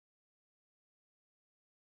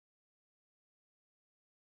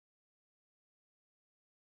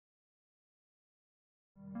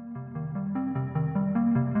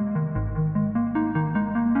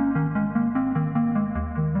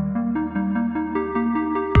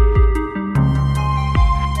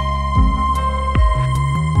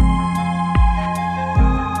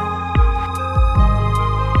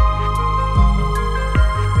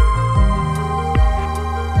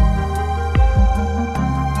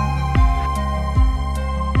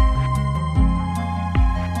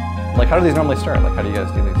How do these normally start? Like, how do you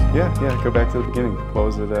guys do these? Yeah, go back to the beginning. What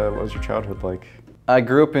was your childhood like? I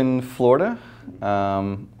grew up in Florida,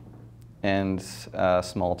 and a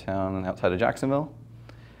small town outside of Jacksonville.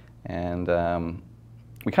 And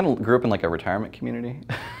we kind of grew up in like a retirement community.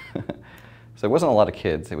 So it wasn't a lot of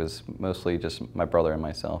kids. It was mostly just my brother and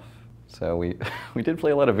myself. So we did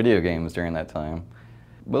play a lot of video games during that time.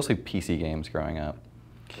 Mostly PC games growing up.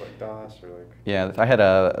 Like DOS or like? Yeah, I had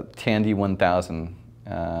a Tandy 1000,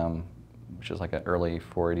 which is like an early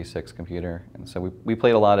 486 computer. And so we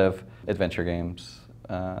played a lot of adventure games,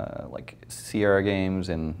 like Sierra games,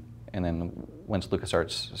 and then once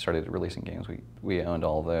LucasArts started releasing games, we owned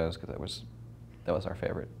all of those because that was our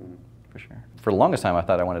favorite, for sure. For the longest time, I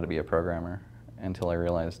thought I wanted to be a programmer until I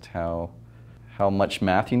realized how much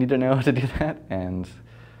math you need to know to do that. And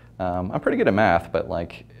I'm pretty good at math, but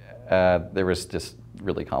like there was just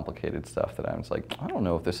really complicated stuff that I was like, I don't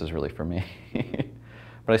know if this is really for me.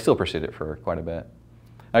 But I still pursued it for quite a bit.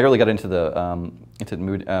 I really got into the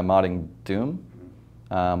modding Doom.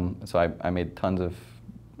 So I made tons of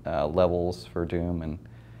levels for Doom,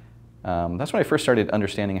 and that's when I first started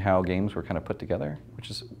understanding how games were kind of put together,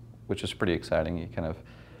 which is pretty exciting. You kind of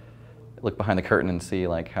look behind the curtain and see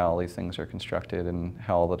like how these things are constructed and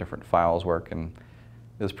how all the different files work, and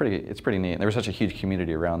it's pretty neat. And there was such a huge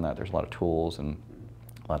community around that. There's a lot of tools and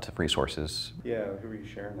lots of resources. Yeah, who were you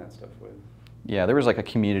sharing that stuff with? Yeah, there was like a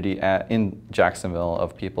community in Jacksonville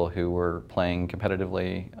of people who were playing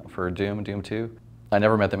competitively for Doom and Doom 2. I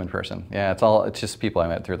never met them in person. Yeah, it's just people I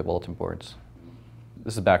met through the bulletin boards.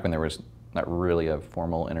 This is back when there was not really a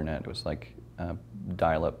formal internet. It was like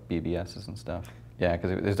dial-up BBSs and stuff. Yeah,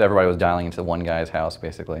 because everybody was dialing into one guy's house,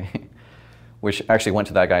 basically, which actually went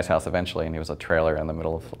to that guy's house eventually, and he was a trailer in the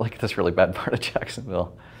middle of like this really bad part of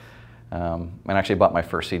Jacksonville. And I actually bought my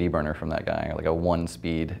first CD burner from that guy, like a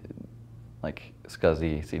one-speed, like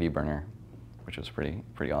SCSI CD burner, which was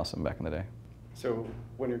pretty awesome back in the day. So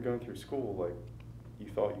when you're going through school, like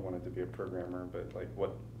you thought you wanted to be a programmer, but like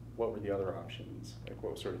what were the other options? Like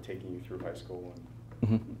what was sort of taking you through high school?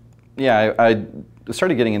 And... Yeah, I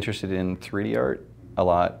started getting interested in 3D art a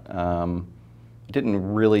lot.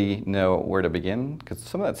 Didn't really know where to begin because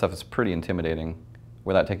some of that stuff is pretty intimidating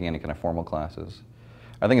without taking any kind of formal classes.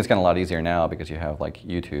 I think it's gotten a lot easier now because you have like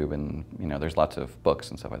YouTube and there's lots of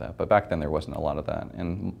books and stuff like that. But back then there wasn't a lot of that,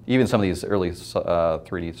 and even some of these early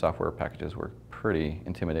 3D software packages were pretty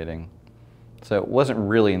intimidating. So it wasn't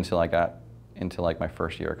really until I got into like my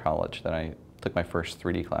first year of college that I took my first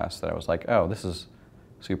 3D class that I was like, oh, this is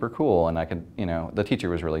super cool, and I could, the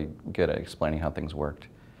teacher was really good at explaining how things worked.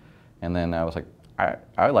 And then I was like, I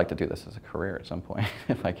would like to do this as a career at some point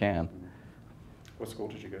if I can. What school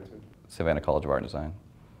did you go to? Savannah College of Art and Design.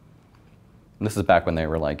 And this is back when they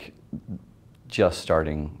were like just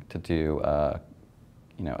starting to do a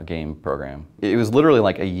game program. It was literally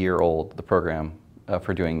like a year old, the program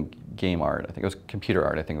for doing game art. I think it was computer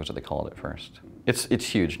art, I think was what they called it first. It's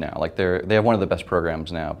huge now. Like they have one of the best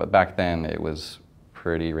programs now, but back then it was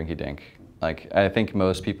pretty rinky-dink. Like I think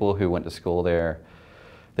most people who went to school there,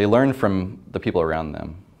 they learned from the people around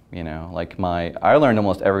them. Like I learned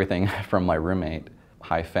almost everything from my roommate,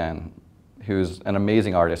 Hai Fen, who's an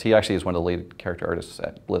amazing artist. He actually is one of the lead character artists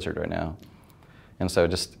at Blizzard right now. And so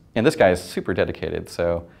and this guy is super dedicated,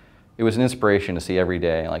 so it was an inspiration to see every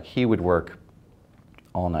day. Like he would work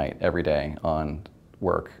all night, every day on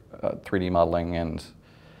work, 3D modeling, and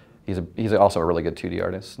he's also a really good 2D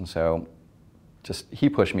artist. And so he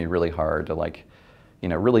pushed me really hard to like,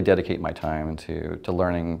 really dedicate my time to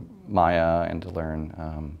learning Maya and to learn,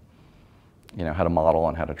 how to model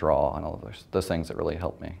and how to draw and all of those things that really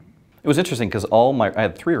helped me. It was interesting because I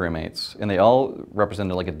had 3 roommates, and they all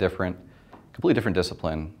represented like a completely different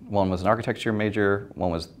discipline. One was an architecture major, one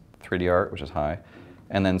was 3D art, which is high,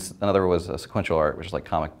 and then another was a sequential art, which is like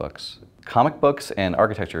comic books. Comic books and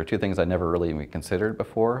architecture are 2 things I never really even considered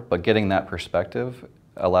before, but getting that perspective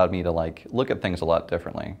allowed me to like look at things a lot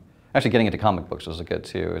differently. Actually, getting into comic books was good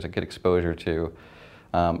too. It was a good exposure to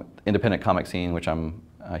independent comic scene, which I'm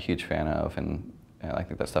a huge fan of, and I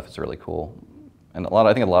think that stuff is really cool. And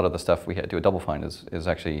I think a lot of the stuff we do at Double Fine is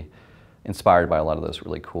actually inspired by a lot of those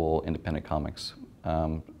really cool independent comics.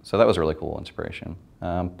 So that was a really cool inspiration.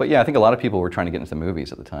 But yeah, I think a lot of people were trying to get into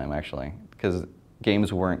movies at the time, actually, because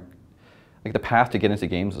games weren't, like the path to get into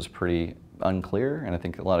games was pretty unclear, and I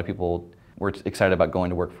think a lot of people were excited about going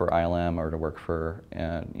to work for ILM or to work for,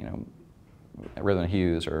 Rhythm &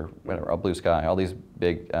 Hughes or whatever, Blue Sky, all these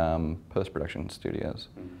big post-production studios.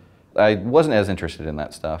 I wasn't as interested in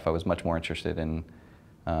that stuff. I was much more interested in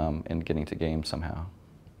getting to games somehow.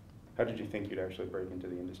 How did you think you'd actually break into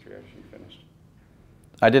the industry after you finished?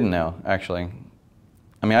 I didn't know, actually.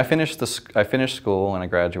 I mean, I finished school and I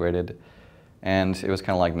graduated, and it was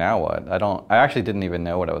kind of like, now what? I actually didn't even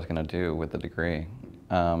know what I was going to do with the degree.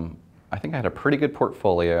 I think I had a pretty good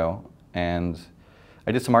portfolio, and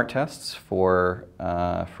I did some art tests for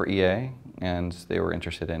EA, and they were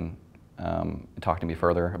interested in talking to me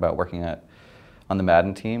further about working on the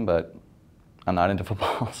Madden team, but I'm not into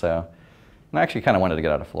football, so. And I actually kind of wanted to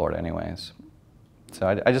get out of Florida anyways. So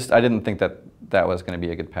I didn't think that was going to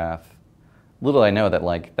be a good path. Little I know that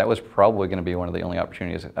like that was probably going to be one of the only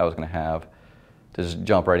opportunities I was going to have to just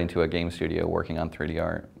jump right into a game studio working on 3D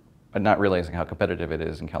art, but not realizing how competitive it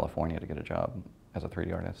is in California to get a job as a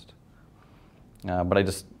 3D artist. But I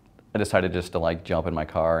decided just to like jump in my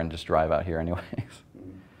car and just drive out here anyways.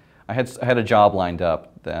 I had a job lined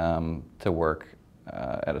up to work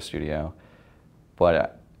at a studio,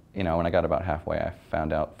 but you know, when I got about halfway, I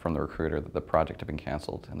found out from the recruiter that the project had been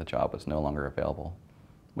canceled and the job was no longer available,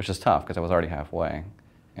 which is tough because I was already halfway.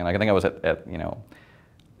 And I think I was you know,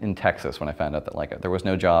 in Texas when I found out that like there was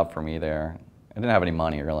no job for me there. I didn't have any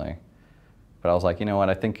money really, but I was like, you know what?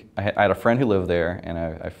 I think I had a friend who lived there, and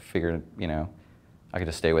I figured, you know, I could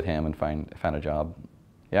just stay with him and find a job.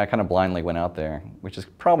 Yeah, I kind of blindly went out there, which is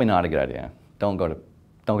probably not a good idea. Don't go to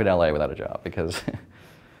LA without a job because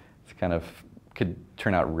it's kind of could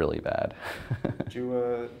turn out really bad. Did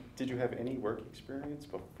you have any work experience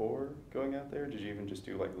before going out there? Did you even just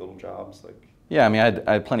do like little jobs like? Yeah, I mean,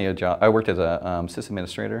 I had plenty of jobs. I worked as a system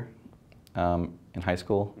administrator in high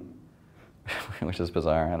school, which is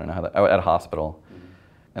bizarre. I don't know how that. At a hospital,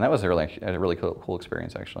 and that was a really cool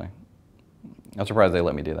experience actually. I'm surprised they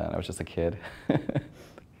let me do that. I was just a kid.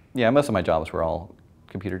 Yeah, most of my jobs were all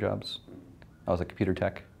computer jobs. I was a computer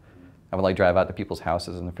tech. I would like drive out to people's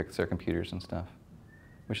houses and fix their computers and stuff,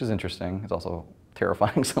 which is interesting. It's also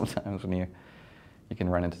terrifying sometimes when you can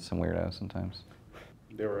run into some weirdos sometimes.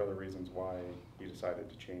 There were other reasons why you decided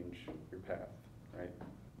to change your path, right?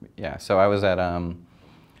 Yeah, so I was at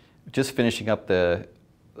just finishing up the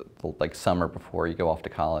like summer before you go off to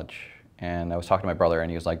college, and I was talking to my brother,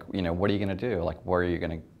 and he was like, you know, what are you going to do? Like, where are you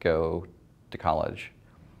going to go to college?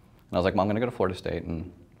 And I was like, well, I'm going to go to Florida State,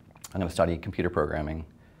 and I'm going to study computer programming.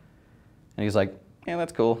 And he's like, yeah,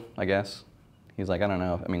 that's cool, I guess. He's like, I don't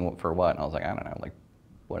know. I mean, for what? And I was like, I don't know, like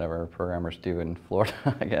whatever programmers do in Florida,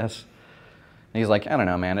 I guess. And he's like, I don't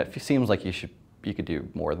know, man. It seems like you could do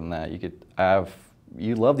more than that.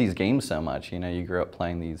 You love these games so much. You know, you grew up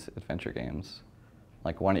playing these adventure games.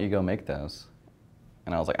 Like, why don't you go make those?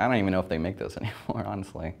 And I was like, I don't even know if they make those anymore,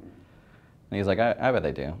 honestly. And he's like, I bet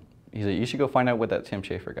they do. He's like, you should go find out what that Tim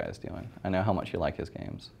Schafer guy is doing. I know how much you like his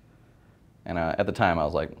games. And at the time, I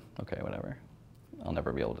was like, okay, whatever. I'll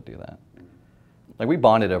never be able to do that. Like, we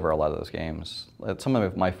bonded over a lot of those games. Some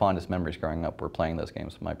of my fondest memories growing up were playing those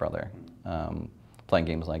games with my brother. Playing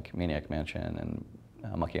games like Maniac Mansion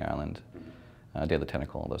and Monkey Island, Day of the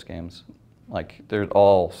Tentacle, those games. Like, they're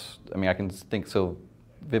all, I mean, I can think so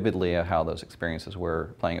vividly of how those experiences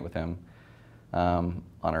were playing it with him on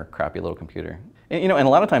our crappy little computer. And, you know, and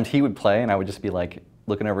a lot of times he would play and I would just be like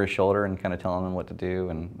looking over his shoulder and kind of telling him what to do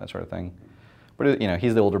and that sort of thing. But, you know,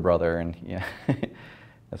 he's the older brother and yeah,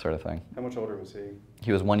 that sort of thing. How much older was he?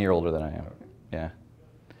 He was 1 year older than I am, okay. Yeah.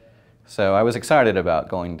 So I was excited about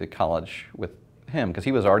going to college with him because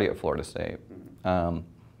he was already at Florida State.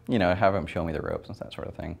 You know, have him show me the ropes and that sort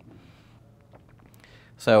of thing.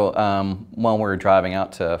 So while we were driving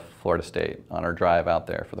out to Florida State, on our drive out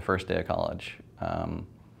there for the first day of college,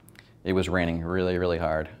 it was raining really, really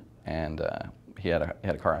hard, and he had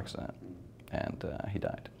a car accident, and he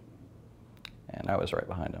died. And I was right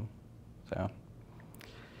behind him. So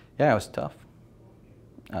yeah, it was tough.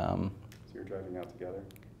 So you're driving out together?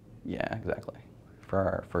 Yeah, exactly, for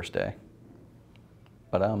our first day.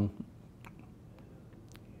 But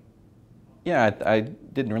yeah, I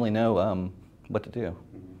didn't really know what to do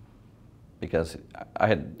because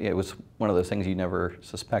it was one of those things you never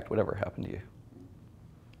suspect would ever happen to you.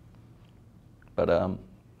 But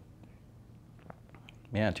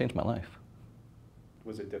yeah, it changed my life.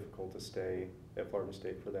 Was it difficult to stay at Florida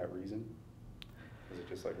State for that reason? Was it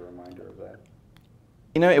just like a reminder of that?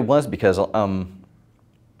 You know, it was because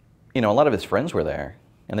you know, a lot of his friends were there,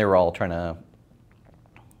 and they were all trying to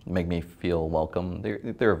make me feel welcome.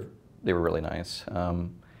 They were really nice,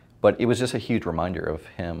 but it was just a huge reminder of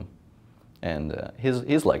him and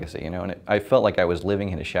his legacy. You know, and I felt like I was living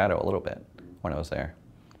in his shadow a little bit when I was there.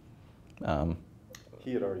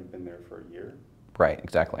 He had already been there for a year. Right,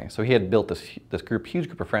 exactly. So he had built this huge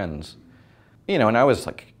group of friends. You know, and I was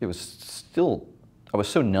like, I was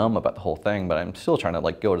so numb about the whole thing, but I'm still trying to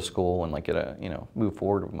like go to school and like move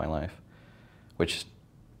forward with my life, which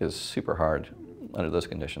is super hard under those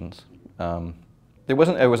conditions. There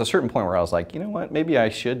was a certain point where I was like, you know what, maybe I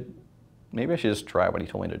should just try what he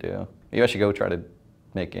told me to do. Maybe I should go try to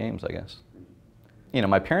make games, I guess. You know,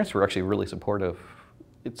 my parents were actually really supportive.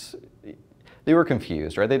 They were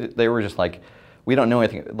confused, right? They were just like, we don't know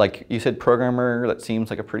anything. Like you said, programmer, that seems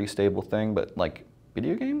like a pretty stable thing, but like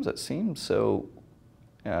video games, that seems so,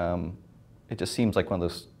 it just seems like one of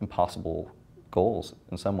those impossible goals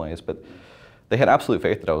in some ways. But they had absolute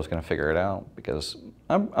faith that I was going to figure it out because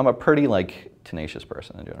I'm a pretty like tenacious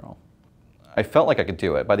person in general. I felt like I could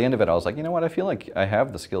do it. By the end of it, I was like, you know what? I feel like I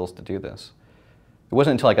have the skills to do this. It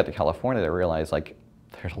wasn't until I got to California that I realized like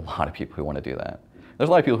there's a lot of people who want to do that. There's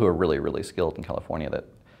a lot of people who are really, really skilled in California that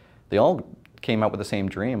they all came out with the same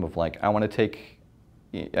dream of like, I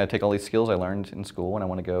take all these skills I learned in school and I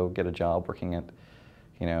want to go get a job working at,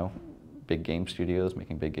 you know, big game studios,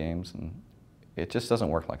 making big games, and it just doesn't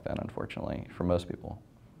work like that, unfortunately, for most people.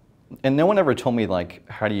 And no one ever told me like,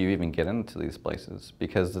 how do you even get into these places?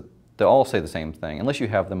 Because they all say the same thing. Unless you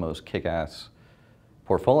have the most kick-ass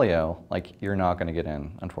portfolio, like you're not going to get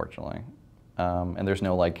in, unfortunately. And there's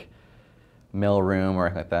no like mail room or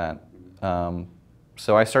anything like that.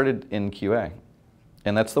 So I started in QA.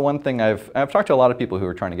 And that's the one thing I've talked to a lot of people who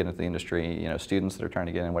are trying to get into the industry, you know, students that are trying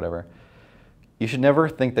to get in, whatever. You should never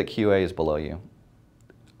think that QA is below you.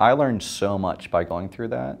 I learned so much by going through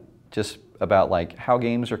that, just about like how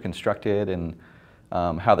games are constructed and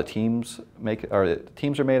how the teams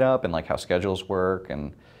are made up and like how schedules work,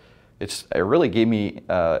 and it really gave me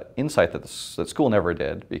insight that school never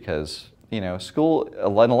did, because you know school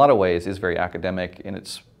in a lot of ways is very academic in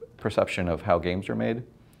its perception of how games are made,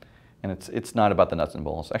 and it's not about the nuts and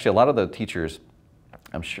bolts. Actually, a lot of the teachers,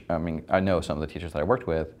 I know some of the teachers that I worked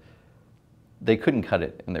with, they couldn't cut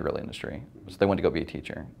it in the real industry, so they wanted to go be a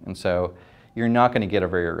teacher. And so you're not going to get a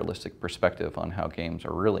very realistic perspective on how games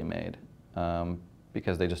are really made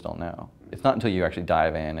because they just don't know. It's not until you actually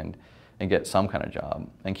dive in and get some kind of job.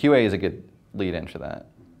 And QA is a good lead into that.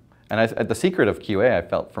 And the secret of QA, I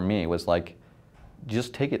felt for me, was like,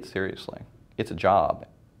 just take it seriously. It's a job.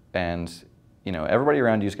 And you know, everybody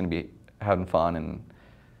around you is going to be having fun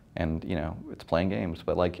and you know, it's playing games.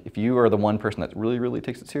 But like, if you are the one person that really, really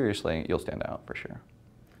takes it seriously, you'll stand out for sure.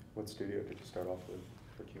 What studio did you start off with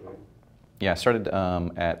for QA? Yeah, I started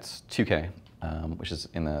at 2K, which is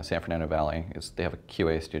in the San Fernando Valley. They have a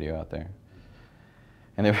QA studio out there.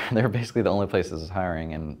 And they were basically the only places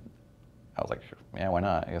hiring, and I was like, sure, yeah, why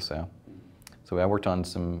not? I guess so. So I worked on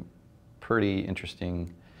some pretty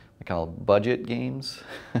interesting, kind of budget games.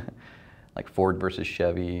 Like Ford versus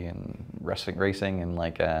Chevy and racing and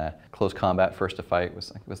like Close Combat First to Fight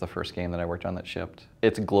was the first game that I worked on that shipped.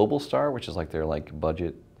 It's Global Star, which is like their like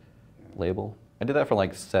budget label. I did that for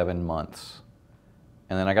like 7 months.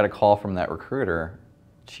 And then I got a call from that recruiter.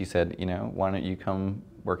 She said, you know, why don't you come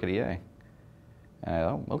work at EA? And I,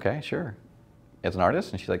 oh, okay, sure. As an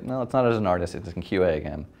artist? And she's like, no, it's not as an artist, it's in QA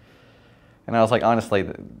again. And I was like, honestly,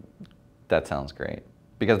 that sounds great.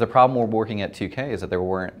 Because the problem with working at 2K is that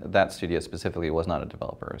that studio specifically was not a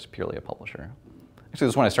developer, it was purely a publisher. Actually,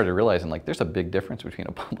 this is when I started realizing like there's a big difference between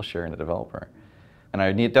a publisher and a developer. And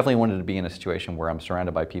I definitely wanted to be in a situation where I'm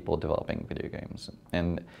surrounded by people developing video games.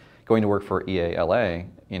 And going to work for EA LA,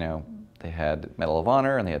 you know, they had Medal of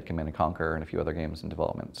Honor and they had Command & Conquer and a few other games in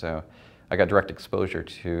development. So I got direct exposure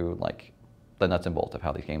to like the nuts and bolts of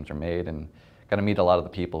how these games are made, and got to meet a lot of the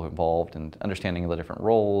people involved and understanding the different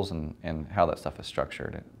roles and how that stuff is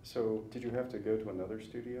structured. So did you have to go to another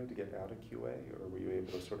studio to get out of QA, or were you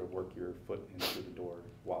able to sort of work your foot into the door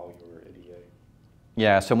while you were at EA?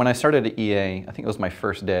 Yeah, so when I started at EA, I think it was my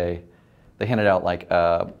first day, they handed out like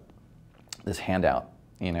this handout,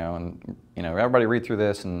 you know, and you know, everybody read through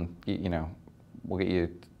this and you know, we'll get you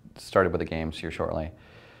started with the games here shortly.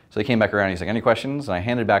 So he came back around and he's like, any questions? And I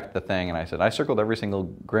handed back the thing and I said, I circled every single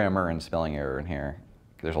grammar and spelling error in here.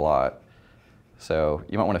 There's a lot. So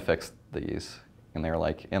you might want to fix these. And they were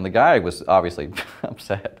like, and the guy was obviously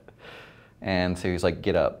upset. And so he's like,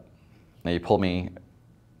 get up. And he pulled me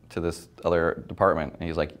to this other department and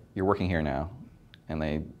he's like, you're working here now. And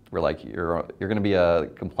they were like, you're going to be a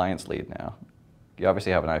compliance lead now. You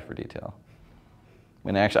obviously have an eye for detail.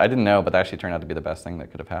 And actually, I didn't know, but that actually turned out to be the best thing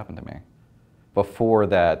that could have happened to me. Before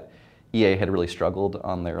that, EA had really struggled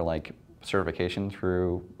on their like certification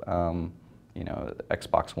through you know,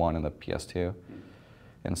 Xbox One and the PS2.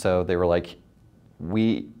 And so they were like,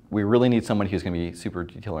 we really need somebody who's going to be super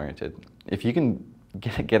detail oriented. If you can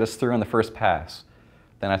get us through on the first pass,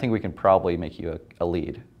 then I think we can probably make you a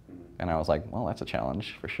lead. And I was like, well, that's a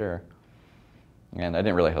challenge for sure. And I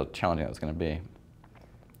didn't realize how challenging that was going to be.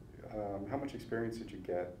 How much experience did you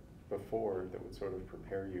get before that would sort of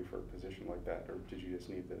prepare you for a position like that, or did you just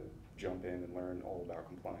need to jump in and learn all about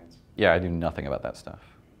compliance? Yeah, I do nothing about that stuff.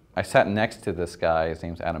 I sat next to this guy, his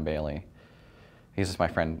name's Adam Bailey. He's just my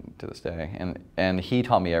friend to this day, and he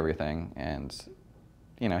taught me everything, and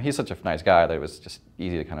you know, he's such a nice guy that it was just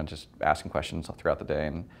easy to kind of just ask him questions throughout the day.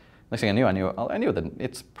 And next thing I knew that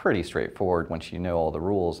it's pretty straightforward once you know all the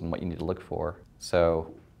rules and what you need to look for.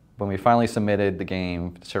 So when we finally submitted the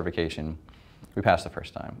game certification, we passed the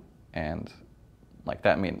first time, and like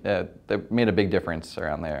that made a big difference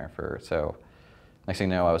around there. So next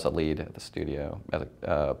thing you know, I was a lead at the studio as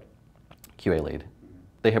a QA lead.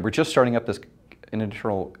 They were just starting up an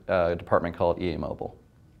internal department called EA Mobile.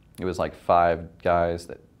 It was like 5 guys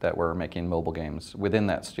that were making mobile games within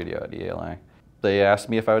that studio at ELA. They asked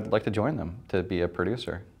me if I would like to join them to be a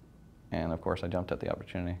producer. And of course I jumped at the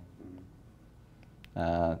opportunity.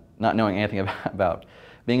 Not knowing anything about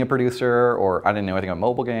being a producer, or I didn't know anything about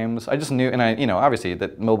mobile games. I just knew, and obviously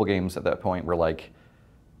that mobile games at that point were like,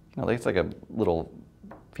 it's like a little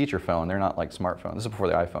feature phone. They're not like smartphones. This is before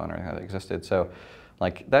the iPhone or anything that existed. So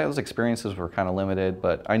like those experiences were kind of limited,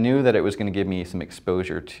 but I knew that it was going to give me some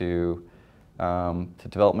exposure to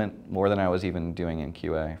development more than I was even doing in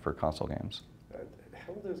QA for console games.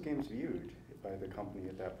 How were those games viewed by the company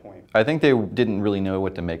at that point? I think they didn't really know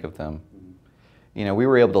what to make of them. Mm-hmm. We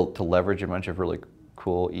were able to leverage a bunch of really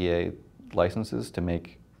cool EA licenses to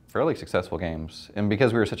make fairly successful games. And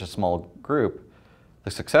because we were such a small group, the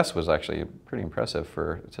success was actually pretty impressive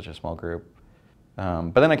for such a small group.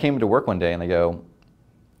 But then I came to work one day and they go,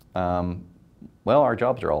 well, our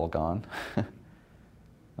jobs are all gone. And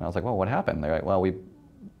I was like, well, what happened? They're like, well,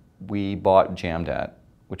 we bought Jamdat,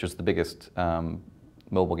 which was the biggest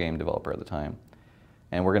mobile game developer at the time.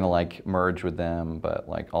 And we're gonna like merge with them, but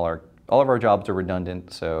like all of our jobs are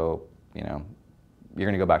redundant, so you're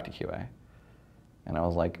gonna go back to QA. And I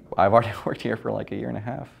was like, I've already worked here for like a year and a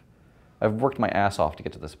half. I've worked my ass off to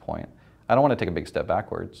get to this point. I don't want to take a big step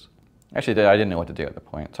backwards. Actually, I didn't know what to do at the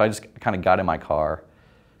point. So I just kind of got in my car.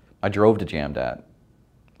 I drove to Jamdat.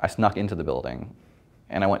 I snuck into the building,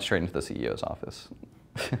 and I went straight into the CEO's office.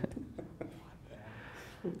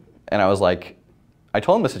 And I was like, I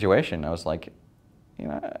told him the situation. I was like,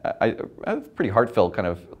 I have pretty heartfelt kind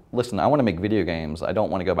of, listen, I want to make video games. I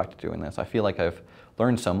don't want to go back to doing this. I feel like I've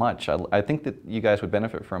learned so much. I think that you guys would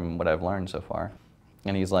benefit from what I've learned so far.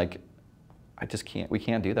 And he's like, we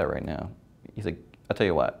can't do that right now. He's like, I'll tell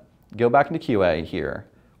you what, go back into QA here.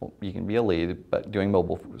 Well, you can be a lead, but doing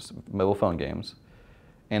mobile phone games.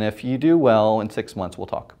 And if you do well in 6 months, we'll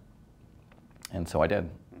talk. And so I did,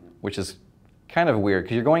 which is kind of weird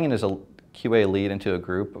because you're going in as a QA lead into a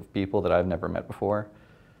group of people that I've never met before.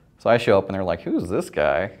 So I show up and they're like, who's this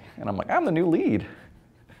guy? And I'm like, I'm the new lead.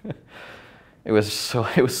 It was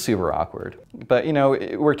super awkward. But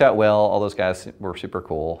it worked out well. All those guys were super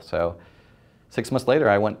cool. So 6 months later,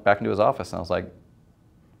 I went back into his office and I was like,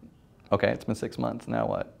 okay, it's been 6 months, now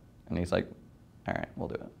what? And he's like, all right, we'll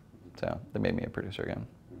do it. So they made me a producer again,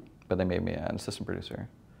 but they made me an assistant producer.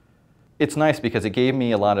 It's nice because it gave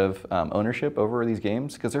me a lot of ownership over these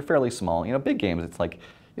games because they're fairly small. Big games, it's like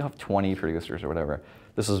you'll have 20 producers or whatever.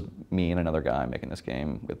 This is me and another guy making this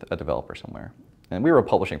game with a developer somewhere. And we were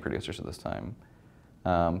publishing producers at this time.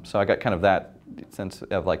 So I got kind of that sense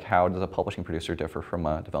of like, how does a publishing producer differ from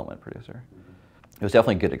a development producer? It was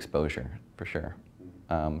definitely good exposure, for sure.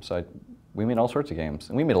 We made all sorts of games.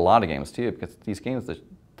 And we made a lot of games too, because these games, the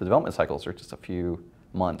development cycles are just a few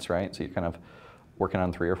months, right? So you're kind of working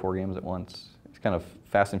on 3 or 4 games at once. It's kind of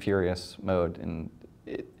fast and furious mode, and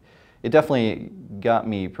it definitely got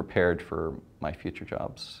me prepared for my future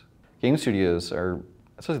jobs. Game studios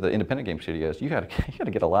especially the independent game studios, you got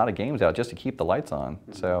to get a lot of games out just to keep the lights on.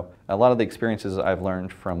 So a lot of the experiences I've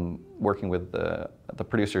learned from working with the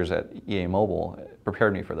producers at EA Mobile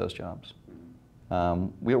prepared me for those jobs.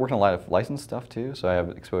 We work on a lot of licensed stuff too, so I have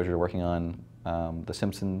exposure to working on the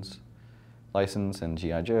Simpsons license and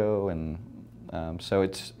G.I. Joe, and so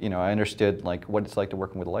it's, I understood like what it's like to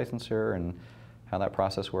working with a licensor and how that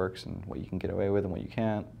process works and what you can get away with and what you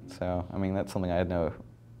can't. So I mean, that's something I had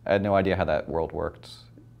no idea how that world worked.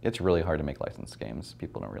 It's really hard to make licensed games.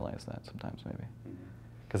 People don't realize that sometimes, maybe,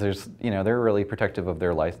 because there's, they're really protective of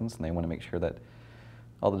their license and they want to make sure that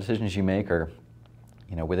all the decisions you make are,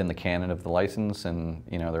 within the canon of the license, and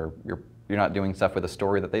you're not doing stuff with a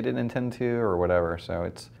story that they didn't intend to or whatever. So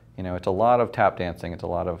it's it's a lot of tap dancing. It's a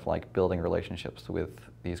lot of like building relationships with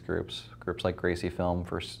these groups like Gracie Film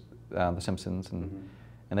for the Simpsons, and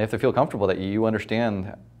they have to feel comfortable that you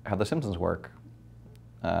understand how the Simpsons work.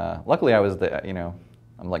 Luckily, I was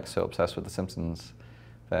I'm like so obsessed with the Simpsons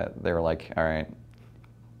that they were like, all right,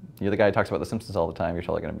 you're the guy who talks about The Simpsons all the time. You're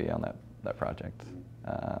totally going to be on that project.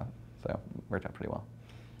 So it worked out pretty well.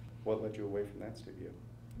 What led you away from that studio?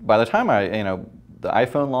 By the time the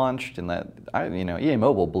iPhone launched and EA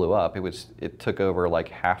Mobile blew up, it took over like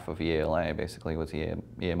half of EA LA. Basically, was EA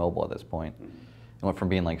Mobile at this point. It went from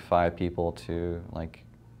being like 5 people to like,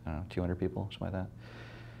 I don't know, 200 people, something like that.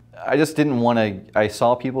 I just didn't want to. I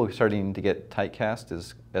saw people starting to get typecast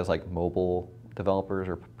as like mobile developers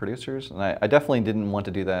or producers, and I definitely didn't want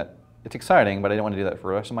to do that. It's exciting, but I didn't want to do that for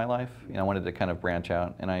the rest of my life. I wanted to kind of branch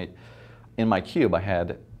out, and in my cube, I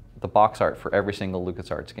had the box art for every single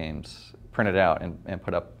LucasArts games printed out and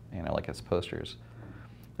put up, like as posters.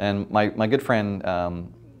 And my good friend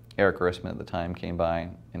Eric Grossman at the time came by,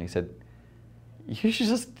 and he said, "You should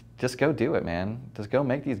just go do it, man. Just go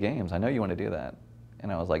make these games. I know you want to do that."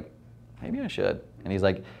 And I was like, "Maybe I should." And he's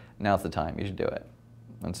like, "Now's the time. You should do it."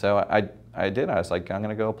 And so I did. I was like, "I'm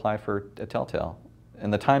going to go apply for a Telltale."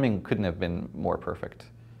 And the timing couldn't have been more perfect,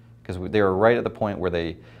 because they were right at the point where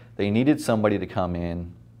they needed somebody to come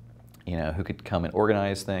in, who could come and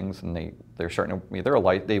organize things. And they're starting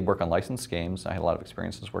to they work on licensed games. I had a lot of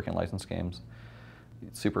experiences working on licensed games.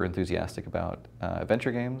 Super enthusiastic about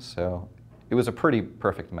adventure games, so it was a pretty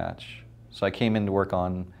perfect match. So I came in to work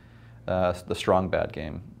on the Strong Bad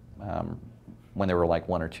game when there were like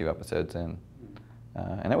 1 or 2 episodes in,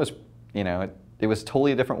 and it was, it was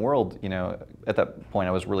totally a different world. At that point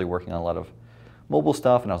I was really working on a lot of mobile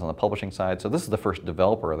stuff, and I was on the publishing side. So this is the first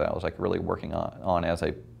developer that I was like really working on as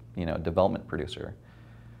a development producer,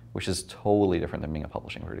 which is totally different than being a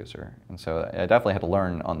publishing producer. And so I definitely had to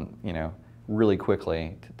learn on really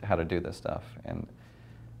quickly how to do this stuff, and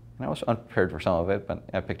I was unprepared for some of it, but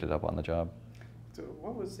I picked it up on the job. So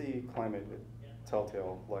what was the climate at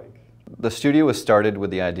Telltale like? The studio was started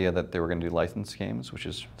with the idea that they were going to do licensed games, which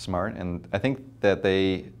is smart, and I think that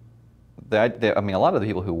a lot of the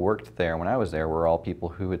people who worked there when I was there were all people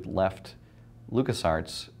who had left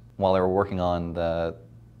LucasArts while they were working on the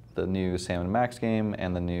new Sam & Max game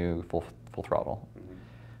and the new Full Throttle.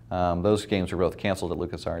 Mm-hmm. Those games were both canceled at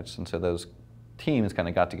LucasArts, and so those teams kind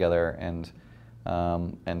of got together, and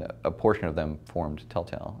a portion of them formed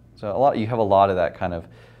Telltale. So you have a lot of that kind of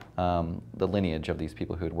the lineage of these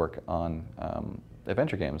people who would work on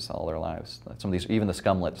adventure games all their lives. Some of these, even the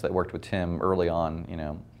Scumlets that worked with Tim early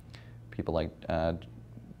on, people like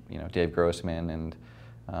Dave Grossman and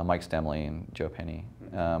Mike Stemley and Joe Penny.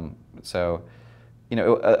 So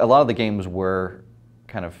a lot of the games were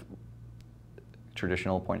kind of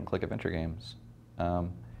traditional point-and-click adventure games.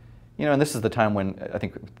 And this is the time when I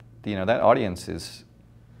think that audience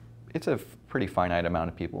it's a pretty finite amount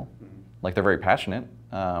of people. Like, they're very passionate.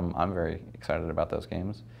 I'm very excited about those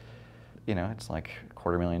games. It's like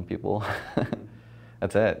 250,000 people.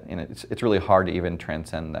 That's it. It's really hard to even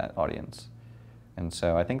transcend that audience. And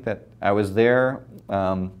so I think that I was there,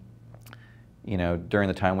 during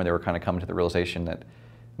the time when they were kind of coming to the realization that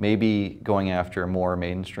maybe going after more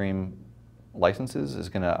mainstream licenses is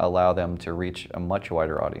going to allow them to reach a much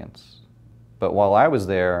wider audience. But while I was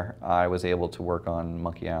there, I was able to work on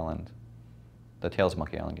Monkey Island, the Tales of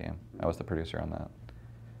Monkey Island game. I was the producer on that.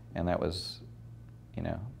 And that was,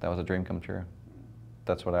 that was a dream come true.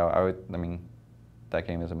 That's what I mean, that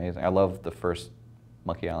game is amazing. I love the first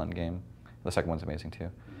Monkey Island game. The second one's amazing too.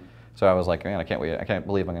 So I was like, man, I can't wait. I can't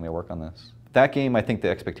believe I'm going to work on this. That game, I think the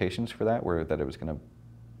expectations for that were that it was going to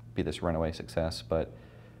be this runaway success, but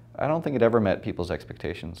I don't think it ever met people's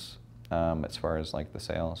expectations as far as like the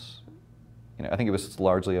sales. I think it was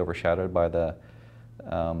largely overshadowed by the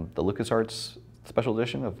LucasArts special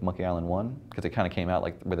edition of Monkey Island 1, because it kind of came out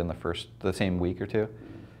like within the same week or two,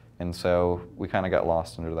 and so we kind of got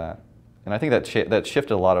lost under that. And I think that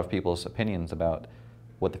shifted a lot of people's opinions about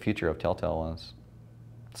what the future of Telltale was.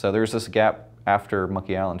 So there's this gap after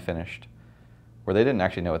Monkey Island finished, where they didn't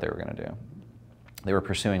actually know what they were going to do. They were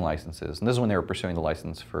pursuing licenses, and this is when they were pursuing the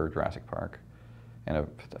license for Jurassic Park and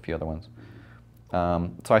a few other ones.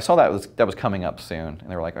 So I saw that was coming up soon, and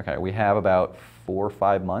they were like, okay, we have about 4 or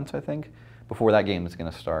 5 months, I think, before that game is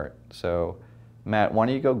going to start. So Matt, why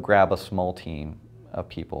don't you go grab a small team of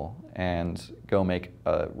people and go make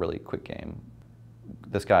a really quick game.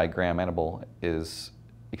 This guy, Graham Annable, is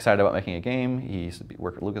excited about making a game. He used to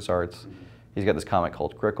work at LucasArts. He's got this comic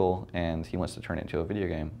called Grickle, and he wants to turn it into a video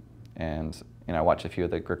game. And I watched a few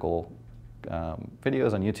of the Grickle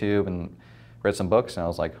videos on YouTube and read some books, and I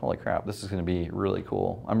was like, holy crap, this is going to be really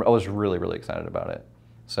cool. I was really, really excited about it.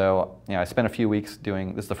 So I spent a few weeks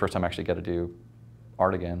doing, this is the first time I actually got to do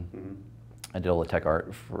art again. Mm-hmm. I did all the tech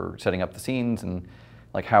art for setting up the scenes and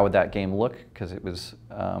like how would that game look, because it was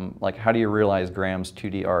like, how do you realize Graham's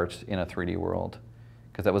 2D art in a 3D world?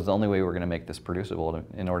 because that was the only way we were going to make this producible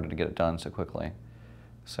in order to get it done so quickly.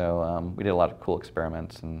 So we did a lot of cool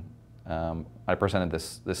experiments, and I presented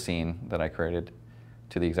this scene that I created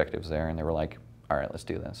to the executives there, and they were like, all right, let's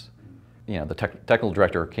do this. You know, the technical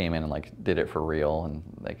director came in and like did it for real, and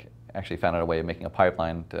like actually found out a way of making a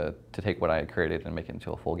pipeline to take what I had created and make it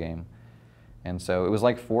into a full game. And so it was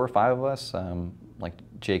like 4 or 5 of us, like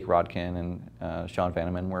Jake Rodkin and Sean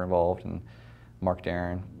Vanneman were involved, and Mark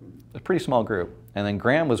Darren. A pretty small group. And then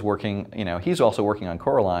Graham was working, you know, he's also working on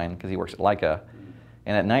Coraline because he works at Leica.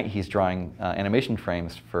 And at night he's drawing animation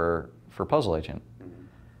frames for Puzzle Agent.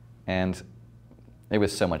 And it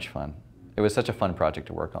was so much fun. It was such a fun project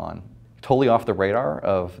to work on. Totally off the radar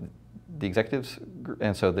of the executives,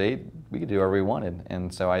 and so we could do whatever we wanted.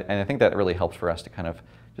 And so I think that really helped for us to kind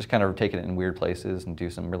of take it in weird places and do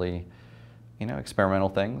some really, you know, experimental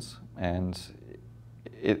things. And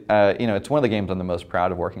it, you know, it's one of the games I'm the most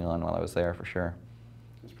proud of working on while I was there, for sure.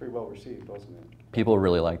 It was pretty well received, wasn't it? People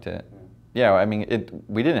really liked it. Yeah, I mean,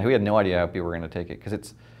 we had no idea how people were going to take it, because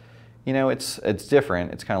it's, you know, it's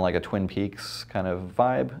different. It's kind of like a Twin Peaks kind of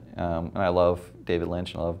vibe, and I love David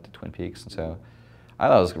Lynch and I love Twin Peaks, and so I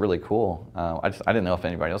thought it was really cool. I didn't know if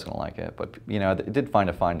anybody else was going to like it, but you know, it did find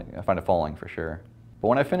a following for sure. But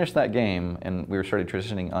when I finished that game and we were started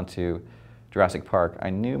transitioning onto Jurassic Park, I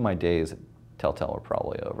knew my days at Telltale were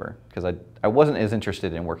probably over, because I wasn't as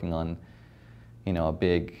interested in working on, you know, a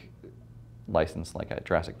big license like at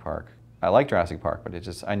Jurassic Park. I like Jurassic Park, but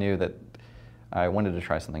I knew that I wanted to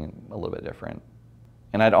try something a little bit different.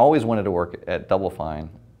 And I'd always wanted to work at Double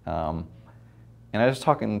Fine. And I was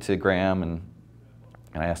talking to Graham, and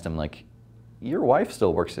I asked him, like, your wife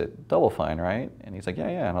still works at Double Fine, right? And he's like,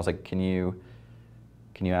 yeah. And I was like, can you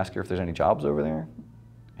ask her if there's any jobs over there?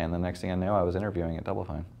 And the next thing I know, I was interviewing at Double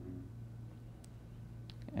Fine.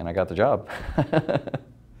 And I got the job.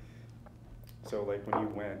 So like when you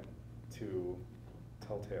went to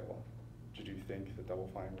Telltale, did you think that Double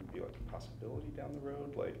Fine would be like a possibility down the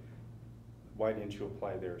road? Like, why didn't you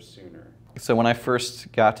apply there sooner? So when I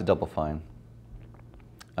first got to Double Fine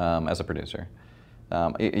as a producer,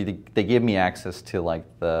 they gave me access to like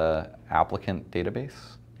the applicant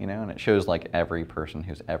database, you know, and it shows like every person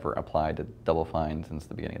who's ever applied to Double Fine since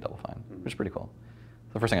the beginning of Double Fine, which is pretty cool.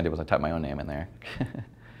 So the first thing I did was I typed my own name in there.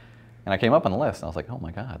 And I came up on the list, and I was like, oh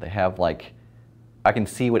my God, they have like, I can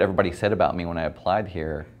see what everybody said about me when I applied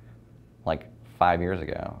here like 5 years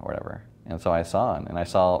ago or whatever. And so I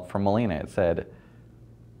saw from Melina, it said,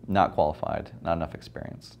 not qualified, not enough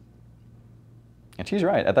experience. And she's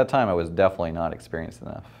right. At that time, I was definitely not experienced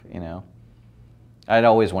enough, you know. I'd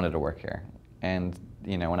always wanted to work here. And,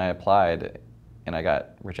 you know, when I applied and I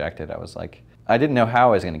got rejected, I was like, I didn't know how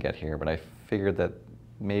I was going to get here, but I figured that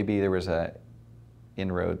maybe there was a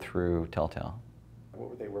inroad through Telltale. What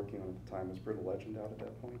were they working on at the time? Was Brutal Legend out at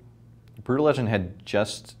that point? Brutal Legend had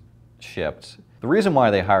just shipped. The reason why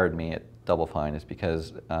they hired me at Double Fine is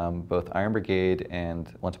because both Iron Brigade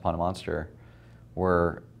and Once Upon a Monster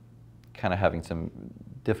were kind of having some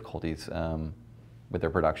difficulties with their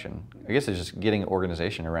production. I guess it's just getting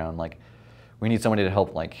organization around, like, we need somebody to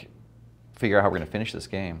help, like, figure out how we're going to finish this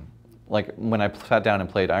game. Like, when I sat down and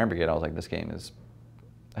played Iron Brigade, I was like, this game has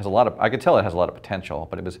a lot of, I could tell it has a lot of potential,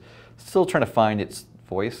 but it was still trying to find its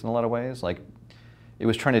voice in a lot of ways. Like, it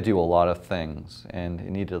was trying to do a lot of things, and it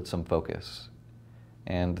needed some focus.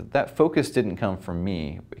 And that focus didn't come from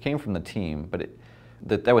me. It came from the team, but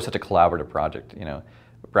that was such a collaborative project, you know.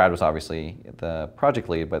 Brad was obviously the project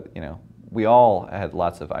lead, but, you know, we all had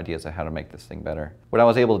lots of ideas of how to make this thing better. What I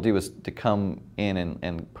was able to do was to come in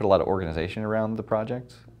and put a lot of organization around the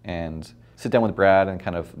project and sit down with Brad and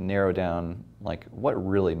kind of narrow down, like, what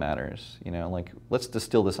really matters, you know, like, let's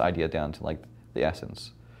distill this idea down to, like, the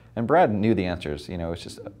essence. And Brad knew the answers, you know. It's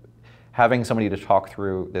just having somebody to talk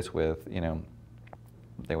through this with, you know.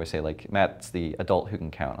 They always say, like, Matt's the adult who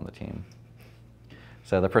can count on the team.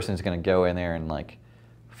 So the person who's going to go in there and, like,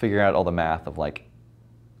 figure out all the math of, like,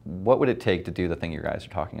 what would it take to do the thing you guys are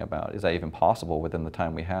talking about? Is that even possible within the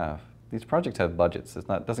time we have? These projects have budgets. It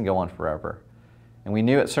doesn't go on forever. And we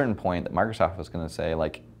knew at a certain point that Microsoft was going to say,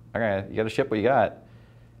 like, okay, you got to ship what you got.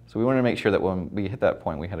 So we wanted to make sure that when we hit that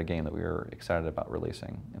point, we had a game that we were excited about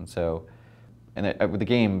releasing. And so, the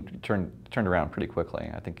game turned around pretty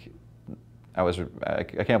quickly. I think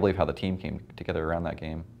I can't believe how the team came together around that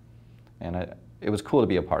game. And it was cool to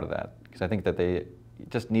be a part of that, because I think that they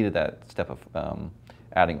just needed that step of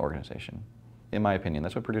adding organization. In my opinion,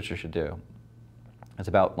 that's what producers should do. It's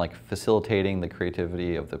about, like, facilitating the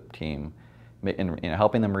creativity of the team and, you know,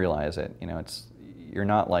 helping them realize it. You know, you're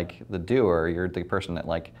not like the doer, you're the person that,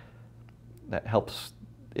 like, that helps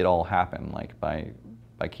it all happen, like, by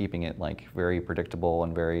by keeping it like very predictable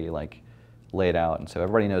and very like laid out. And so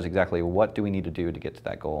everybody knows exactly what do we need to do to get to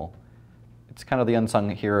that goal. It's kind of the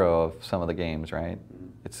unsung hero of some of the games, right?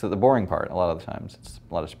 It's the boring part a lot of the times. It's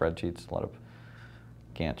a lot of spreadsheets, a lot of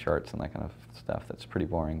Gantt charts and that kind of stuff that's pretty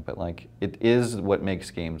boring. But like it is what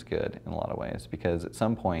makes games good in a lot of ways, because at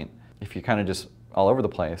some point, if you're kind of just all over the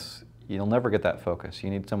place, you'll never get that focus.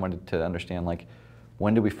 You need someone to understand like,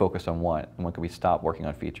 when do we focus on what, and when can we stop working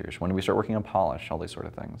on features? When do we start working on polish? All these sort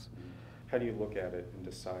of things. How do you look at it and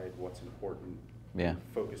decide what's important? Yeah.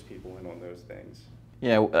 Focus people in on those things.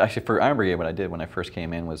 Yeah, actually for Iron Brigade, what I did when I first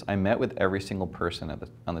came in was I met with every single person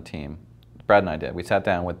on the team. Brad and I did. We sat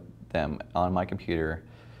down with them on my computer,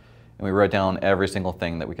 and we wrote down every single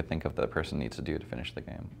thing that we could think of that a person needs to do to finish the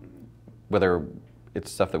game. Whether it's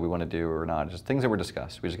stuff that we want to do or not, just things that were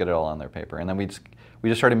discussed. We just get it all on their paper. And then we just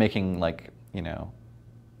started making like, you know,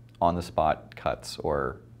 on-the-spot cuts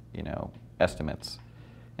or, you know, estimates,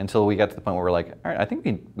 until we got to the point where we're like, all right, I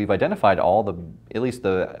think we've identified all the, at least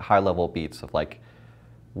the high-level beats of like,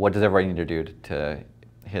 what does everybody need to do to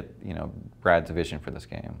hit, you know, Brad's vision for this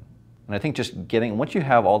game. And I think just once you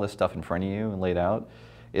have all this stuff in front of you and laid out,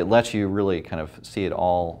 it lets you really kind of see it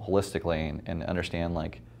all holistically and understand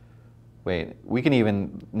like, wait, we can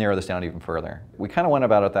even narrow this down even further. We kind of went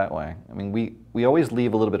about it that way. I mean, we always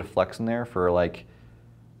leave a little bit of flex in there for like,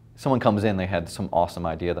 someone comes in, they had some awesome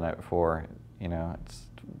idea the night before, you know,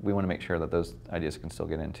 we want to make sure that those ideas can still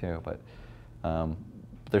get in too, but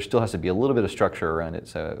there still has to be a little bit of structure around it,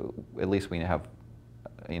 so at least we have,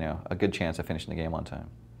 you know, a good chance of finishing the game on time.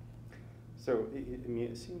 So, I mean,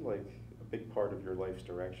 it seemed like a big part of your life's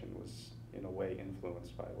direction was, in a way,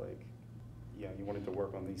 influenced by, like, yeah, you wanted to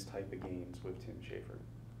work on these type of games with Tim Schafer.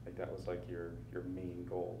 Like, that was, like, your main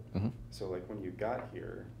goal. Mm-hmm. So, like, when you got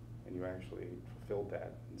here and you actually fulfilled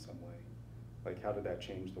that in some way, like, how did that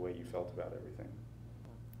change the way you felt about everything?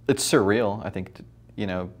 It's surreal, I think, you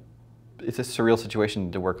know. It's a surreal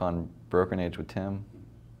situation to work on Broken Age with Tim.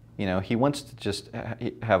 You know, he wants to just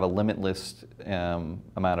have a limitless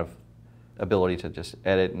amount of ability to just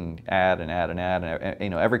edit and add and add and add, and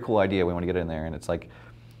you know, every cool idea we want to get in there. And it's like,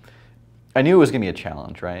 I knew it was going to be a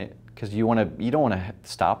challenge, right? Because you don't want to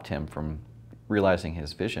stop Tim from realizing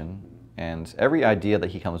his vision. And every idea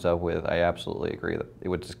that he comes up with, I absolutely agree that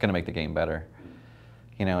it's going to make the game better.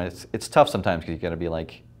 You know, it's tough sometimes because you got to be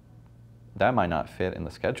like, that might not fit in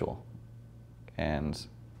the schedule. And,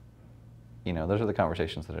 you know, those are the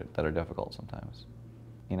conversations that are difficult sometimes.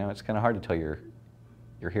 You know, it's kind of hard to tell your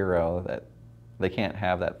hero that they can't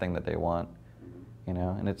have that thing that they want. You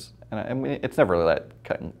know, and I mean, it's never really that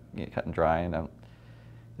cut and dry. And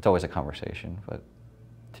it's always a conversation. But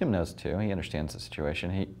Tim knows too. He understands the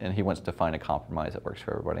situation. He wants to find a compromise that works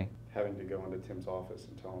for everybody. Having to go into Tim's office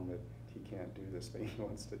and tell him that he can't do this thing he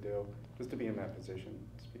wants to do, just to be in that position,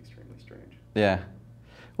 it's extremely strange. Yeah.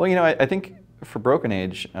 Well, you know, I think for Broken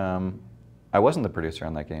Age, I wasn't the producer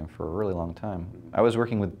on that game for a really long time. Mm-hmm. I was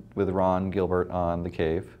working with Ron Gilbert on The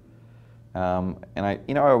Cave, and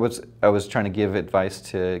I was trying to give advice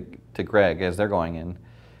to Greg as they're going in,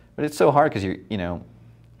 but it's so hard because you know,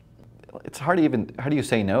 it's hard to even, how do you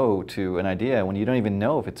say no to an idea when you don't even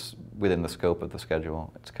know if it's within the scope of the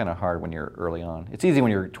schedule? It's kind of hard when you're early on. It's easy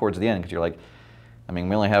when you're towards the end because you're like, I mean,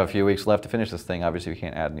 we only have a few weeks left to finish this thing. Obviously, we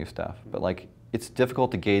can't add new stuff. But like, it's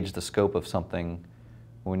difficult to gauge the scope of something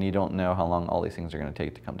when you don't know how long all these things are going to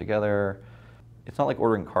take to come together. It's not like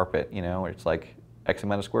ordering carpet, you know, where it's like X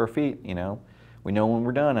amount of square feet, you know. We know when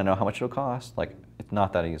we're done. I know how much it'll cost. Like, it's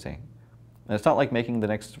not that easy. And it's not like making the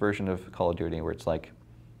next version of Call of Duty where it's like,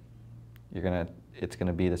 it's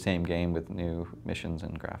gonna be the same game with new missions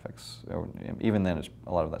and graphics. Or even then,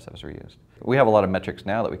 a lot of that stuff is reused. We have a lot of metrics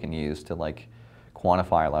now that we can use to like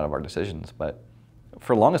quantify a lot of our decisions, but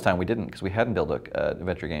for the longest time we didn't, because we hadn't built an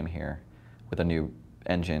adventure game here with a new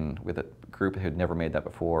engine, with a group who'd never made that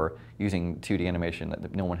before, using 2D animation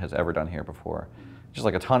that no one has ever done here before. Just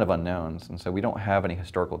like a ton of unknowns, and so we don't have any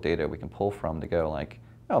historical data we can pull from to go like,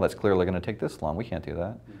 oh, that's clearly going to take this long, we can't do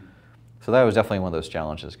that. So that was definitely one of those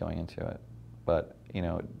challenges going into it. But, you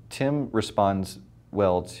know, Tim responds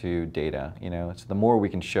well to data, you know, so the more we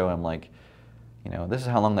can show him like, you know, this is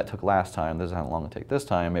how long that took last time, this is how long it take this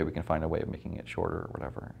time, maybe we can find a way of making it shorter or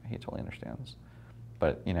whatever, he totally understands.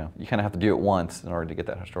 But, you know, you kind of have to do it once in order to get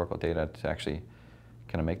that historical data to actually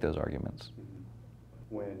kind of make those arguments.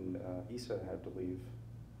 When Issa had to leave,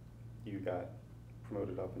 you got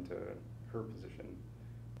promoted up into her position.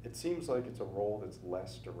 It seems like it's a role that's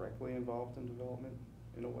less directly involved in development,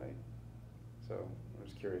 in a way. So I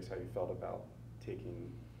was curious how you felt about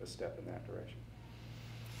taking a step in that direction.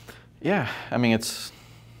 Yeah, I mean, it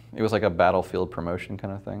was like a battlefield promotion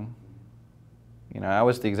kind of thing. You know, I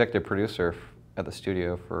was the executive producer at the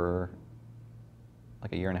studio for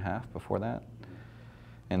like a year and a half before that.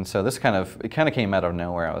 And so this kind of came out of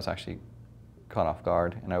nowhere. I was actually caught off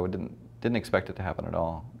guard, and I didn't expect it to happen at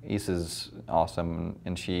all. Isa's awesome,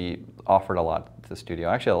 and she offered a lot to the studio.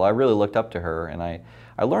 Actually, I really looked up to her, and I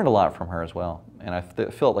learned a lot from her as well. And I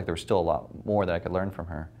felt like there was still a lot more that I could learn from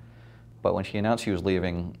her. But when she announced she was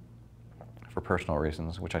leaving for personal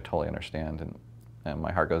reasons, which I totally understand, and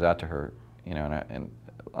my heart goes out to her, you know, and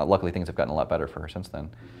luckily things have gotten a lot better for her since then.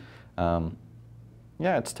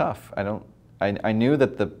 Yeah, it's tough. I knew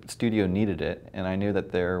that the studio needed it, and I knew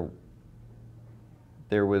that there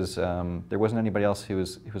wasn't anybody else who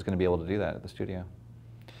was going to be able to do that at the studio.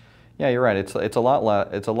 Yeah, you're right. It's a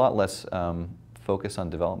lot less focus on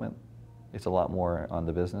development. It's a lot more on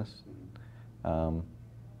the business.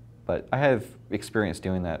 But I have experience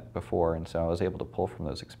doing that before, and so I was able to pull from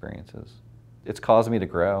those experiences. It's caused me to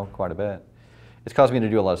grow quite a bit. It's caused me to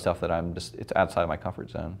do a lot of stuff that it's outside of my comfort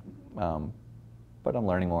zone. But I'm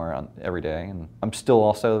learning more every day, and I'm still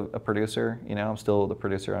also a producer. You know, I'm still the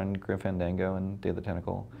producer on Grim Fandango and Day of the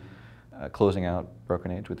Tentacle, closing out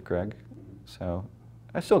Broken Age with Greg. So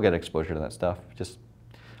I still get exposure to that stuff. Just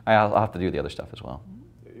I'll have to do the other stuff as well.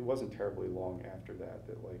 It wasn't terribly long after that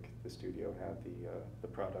like the studio had the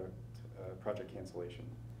project cancellation,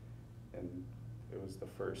 and it was the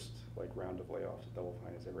first like round of layoffs that Double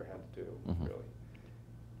Fine has ever had to do. Mm-hmm. Really.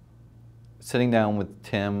 Sitting down with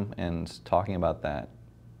Tim and talking about that,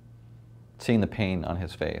 seeing the pain on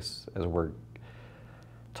his face as we're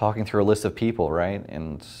talking through a list of people, right,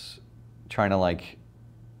 and trying to like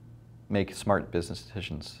make smart business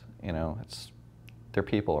decisions. You know, they're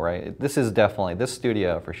people, right? This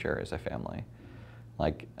studio for sure is a family.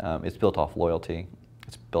 Like it's built off loyalty,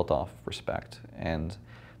 it's built off respect, and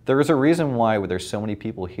there is a reason why there's so many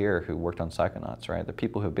people here who worked on Psychonauts, right? The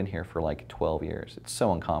people who've been here for like 12 years. It's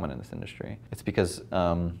so uncommon in this industry. It's because it's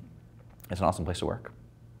an awesome place to work,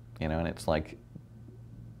 you know, and it's like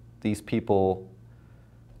these people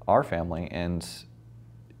are family, and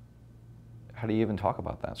how do you even talk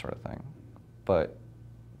about that sort of thing? But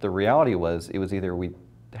the reality was, it was either we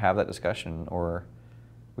have that discussion or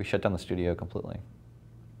we shut down the studio completely.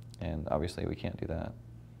 And obviously we can't do that.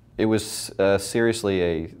 It was seriously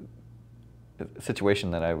a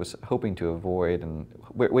situation that I was hoping to avoid, and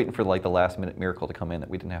waiting for like the last minute miracle to come in that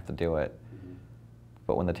we didn't have to do it. Mm-hmm.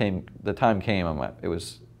 But when the time came, it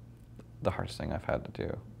was the hardest thing I've had to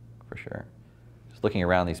do, for sure. Just looking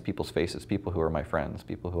around these people's faces, people who are my friends,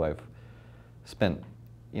 people who I've spent,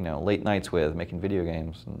 you know, late nights with making video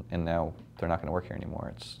games, and now they're not going to work here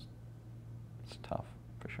anymore. It's tough,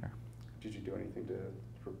 for sure. Did you do anything to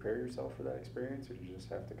prepare yourself for that experience, or did you just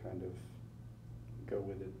have to kind of go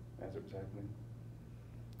with it as it was happening?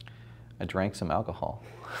 I drank some alcohol.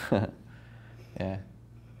 Yeah,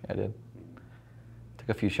 I did. Took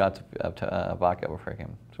a few shots of vodka before I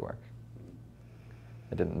came to work.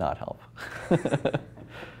 It did not help. I think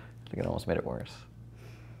it almost made it worse.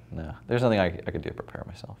 No, there's nothing I could do to prepare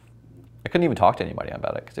myself. I couldn't even talk to anybody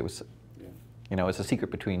about it because it was, you know, it's a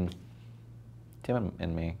secret between Tim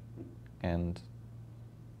and me, and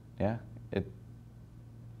yeah,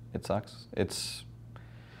 it sucks.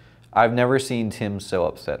 I've never seen Tim so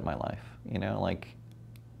upset in my life. You know, like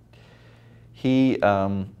he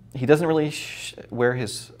doesn't really wear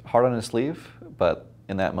his heart on his sleeve, but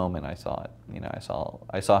in that moment I saw it. You know,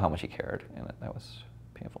 I saw how much he cared, and that was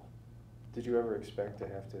painful. Did you ever expect to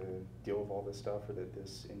have to deal with all this stuff, or that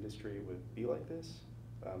this industry would be like this?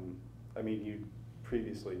 I mean, you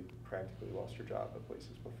previously practically lost your job at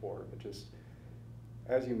places before, but just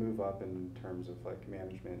as you move up in terms of like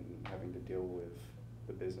management and having to deal with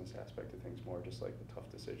the business aspect of things more, just like the tough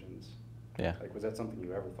decisions. Yeah. Like, was that something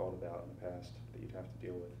you ever thought about in the past that you'd have to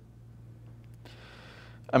deal with?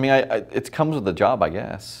 I mean, it comes with the job, I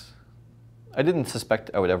guess. I didn't suspect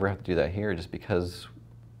I would ever have to do that here, just because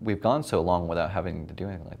we've gone so long without having to do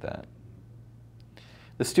anything like that.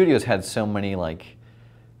 The studio's had so many like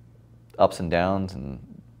ups and downs, and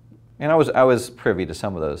I was privy to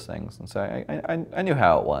some of those things, and so I knew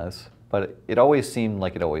how it was, but it always seemed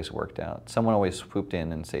like it always worked out. Someone always swooped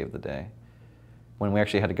in and saved the day. When we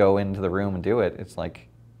actually had to go into the room and do it, it's like,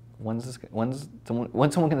 when's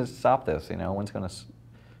someone going to stop this? You know, when's going to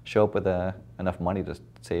show up with enough money to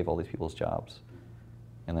save all these people's jobs?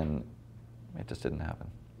 And then it just didn't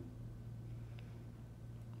happen.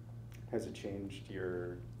 Has it changed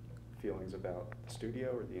your feelings about the studio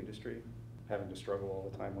or the industry, having to struggle all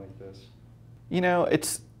the time like this? You know,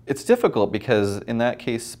 it's difficult because in that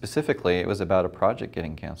case specifically, it was about a project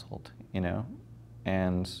getting canceled, you know?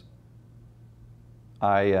 And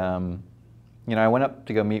You know, I went up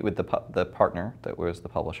to go meet with the partner that was the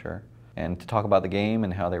publisher, and to talk about the game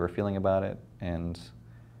and how they were feeling about it. And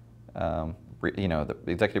you know, the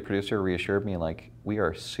executive producer reassured me, like, we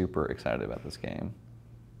are super excited about this game.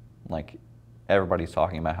 Like, everybody's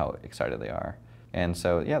talking about how excited they are. And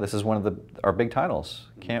so, yeah, this is one of our big titles.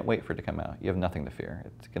 Can't wait for it to come out. You have nothing to fear.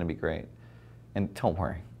 It's going to be great. And don't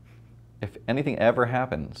worry. If anything ever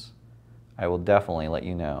happens, I will definitely let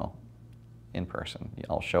you know in person.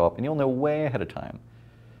 I'll show up, and you'll know way ahead of time.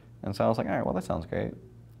 And so I was like, all right, well, that sounds great.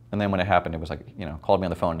 And then when it happened, it was like, you know, called me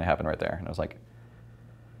on the phone, and it happened right there. And I was like,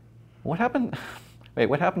 what happened? Wait,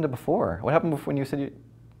 what happened to before? What happened when you said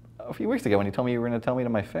a few weeks ago when you told me you were going to tell me to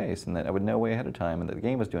my face and that I would know way ahead of time and that the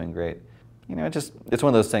game was doing great? You know, it's one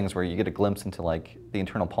of those things where you get a glimpse into like the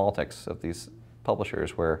internal politics of these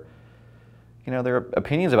publishers where, you know, their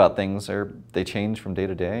opinions about things they change from day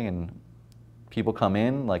to day, and people come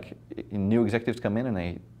in, like new executives come in,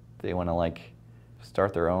 and they want to like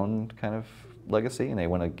start their own kind of legacy, and they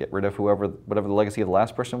want to get rid of whatever the legacy of the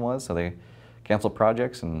last person was, so they cancel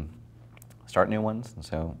projects and start new ones, and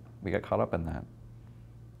so we got caught up in that.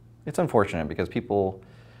 It's unfortunate because people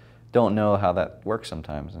don't know how that works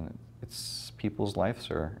sometimes, and it's people's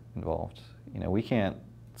lives are involved. You know, we can't.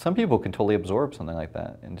 Some people can totally absorb something like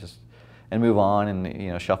that and move on and,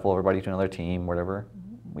 you know, shuffle everybody to another team, whatever.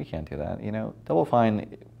 We can't do that. You know, Double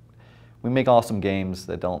Fine, we make awesome games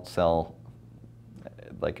that don't sell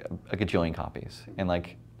like a gajillion copies, and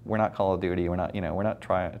like we're not Call of Duty, we're not, you know, we're not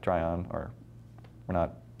Tryon, or we're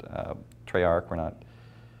not Treyarch, we're not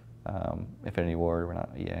Infinity Ward, we're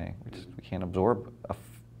not EA. We can't absorb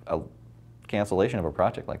a cancellation of a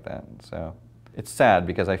project like that. So it's sad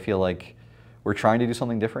because I feel like we're trying to do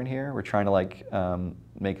something different here. We're trying to like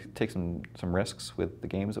take some risks with the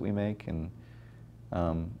games that we make, and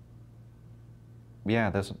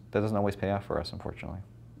yeah, that doesn't always pay off for us, unfortunately.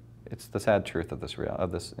 It's the sad truth of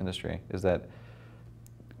this industry is that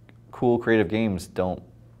cool creative games don't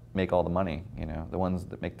make all the money. You know, the ones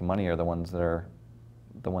that make the money are the ones that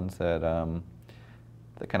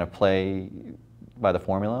kind of play by the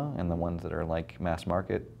formula, and the ones that are like mass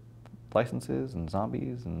market licenses and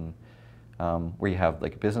zombies, and where you have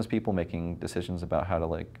like business people making decisions about how to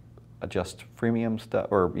like adjust freemium stuff,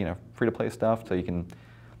 or, you know, free-to-play stuff, so you can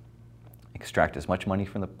extract as much money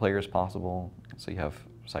from the player as possible. So you have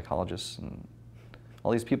psychologists and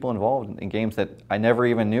all these people involved in games that I never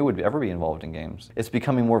even knew would ever be involved in games. It's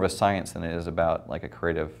becoming more of a science than it is about like a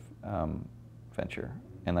creative venture,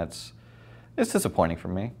 and it's disappointing for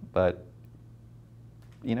me. But,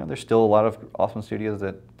 you know, there's still a lot of awesome studios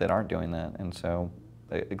that aren't doing that, and so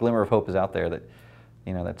a glimmer of hope is out there that,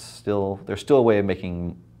 you know, there's still a way of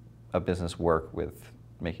making a business work with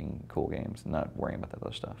making cool games and not worrying about that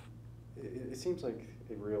other stuff. It seems like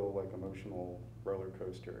a real like emotional roller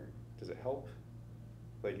coaster. Does it help,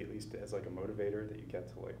 like at least as like a motivator, that you get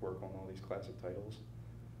to like work on all these classic titles?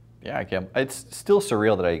 Yeah, I can't. It's still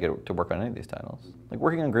surreal that I get to work on any of these titles. Like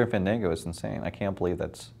working on Grim Fandango is insane. I can't believe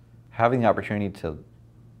that's having the opportunity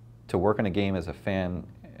to work on a game as a fan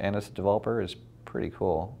and as a developer is pretty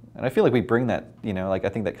cool. And I feel like we bring that, you know, like I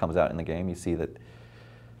think that comes out in the game. You see that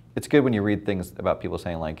it's good when you read things about people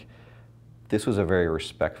saying like, this was a very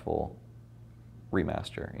respectful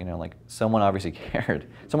remaster. You know, like someone obviously cared.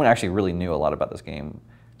 Someone actually really knew a lot about this game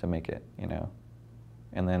to make it, you know.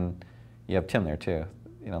 And then you have Tim there too.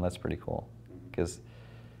 You know, that's pretty cool because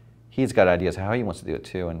he's got ideas how he wants to do it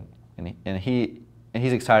too, and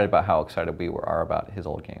he's excited about how excited we are about his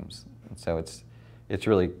old games. And so it's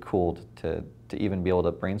really cool to even be able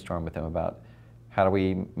to brainstorm with him about how do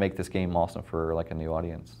we make this game awesome for like a new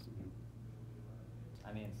audience.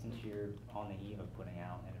 I mean, since you're on the eve of putting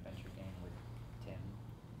out an adventure game with Tim,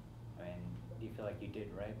 I mean, do you feel like you did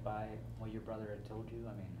right by what your brother had told you?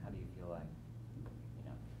 I mean, how do you feel like, you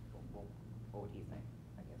know, what would you think,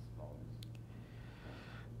 I guess, of all this?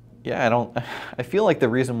 Yeah, I feel like the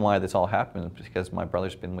reason why this all happened is because my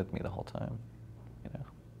brother's been with me the whole time, you know.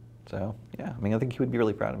 So, yeah, I mean, I think he would be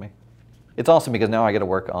really proud of me. It's awesome because now I get to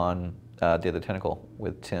work on Day of the Tentacle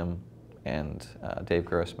with Tim and Dave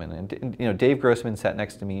Grossman. And, you know, Dave Grossman sat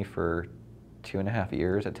next to me for 2.5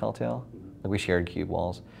 years at Telltale. Like, we shared cube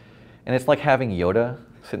walls. And it's like having Yoda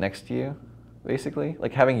sit next to you, basically.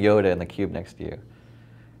 Like having Yoda in the cube next to you.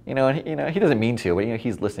 You know, and he doesn't mean to, but, you know,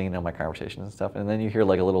 he's listening to my conversations and stuff. And then you hear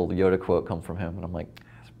like a little Yoda quote come from him, and I'm like,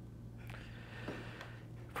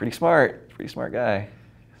 pretty smart guy.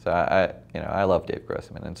 So I love Dave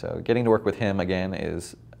Grossman, and so getting to work with him again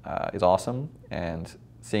is awesome, and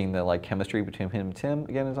seeing the like chemistry between him and Tim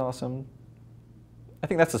again is awesome. I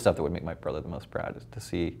think that's the stuff that would make my brother the most proud, is to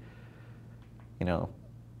see, you know,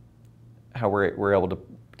 how we're able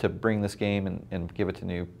to bring this game and give it to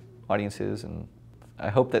new audiences, and I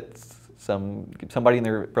hope that somebody and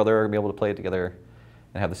their brother are going to be able to play it together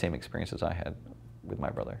and have the same experience as I had with my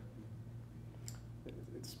brother.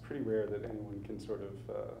 It's pretty rare that anyone can sort of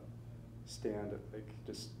stand at like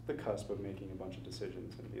just the cusp of making a bunch of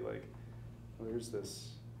decisions and be like, well, there's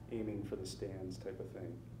this aiming for the stands type of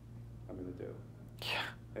thing I'm going to do. Yeah.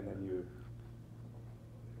 And then you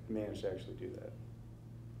manage to actually do that.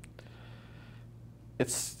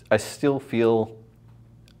 I still feel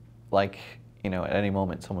like, you know, at any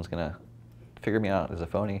moment someone's going to figure me out as a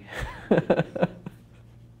phony.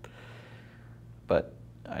 But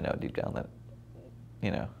I know deep down that,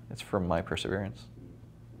 you know, it's from my perseverance.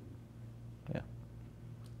 Yeah.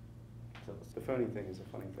 So the phony thing is a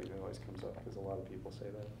funny thing that always comes up because a lot of people say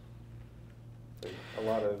that. Like, a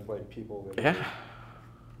lot of like people that. Yeah.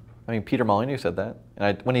 I mean, Peter Molyneux said that,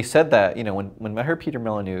 and when he said that, you know, when I heard Peter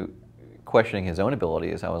Molyneux questioning his own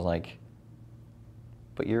abilities, I was like,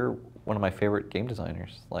 but you're one of my favorite game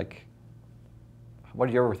designers. Like, why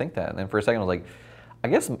did you ever think that? And then for a second I was like, I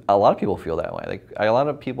guess a lot of people feel that way. Like, a lot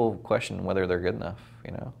of people question whether they're good enough,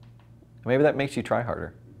 you know? Maybe that makes you try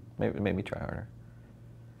harder. Maybe it made me try harder.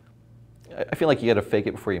 I feel like you gotta fake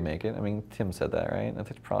it before you make it. I mean, Tim said that, right? I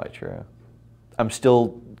think it's probably true. I'm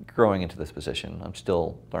still growing into this position. I'm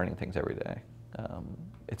still learning things every day.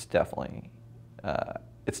 It's definitely,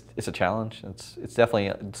 it's a challenge. It's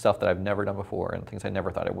definitely stuff that I've never done before and things I never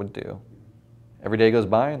thought I would do. Every day goes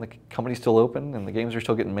by and the company's still open and the games are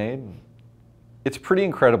still getting made. It's pretty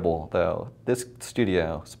incredible though. This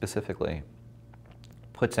studio specifically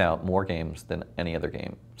puts out more games than any other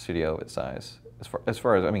game studio of its size. As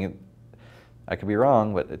far as, I mean, I could be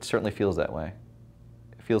wrong, but it certainly feels that way.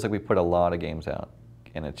 It feels like we put a lot of games out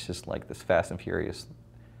and it's just like this fast and furious.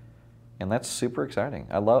 And that's super exciting.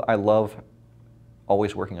 I love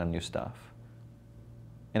always working on new stuff.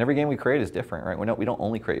 And every game we create is different, right? We don't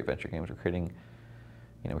only create adventure games. We're creating,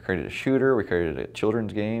 you know, we created a shooter, we created a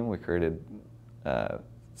children's game, we created a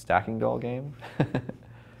stacking doll game.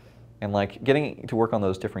 And like getting to work on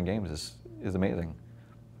those different games is amazing.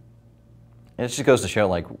 And it just goes to show,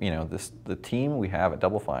 like, you know, the team we have at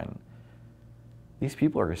Double Fine, these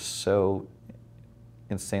people are so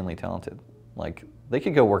insanely talented. Like, they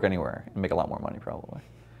could go work anywhere and make a lot more money probably.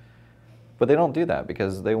 But they don't do that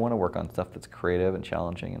because they want to work on stuff that's creative and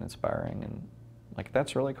challenging and inspiring, and like,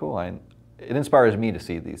 that's really cool. It inspires me to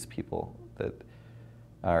see these people that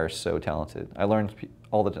are so talented. I learn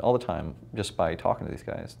all the time just by talking to these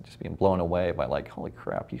guys, just being blown away by, like, holy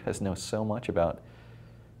crap, you guys know so much about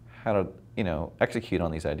how to, you know, execute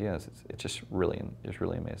on these ideas. It's just really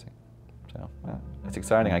amazing. So it's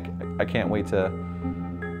exciting. I can't wait to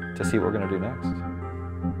see what we're gonna do next.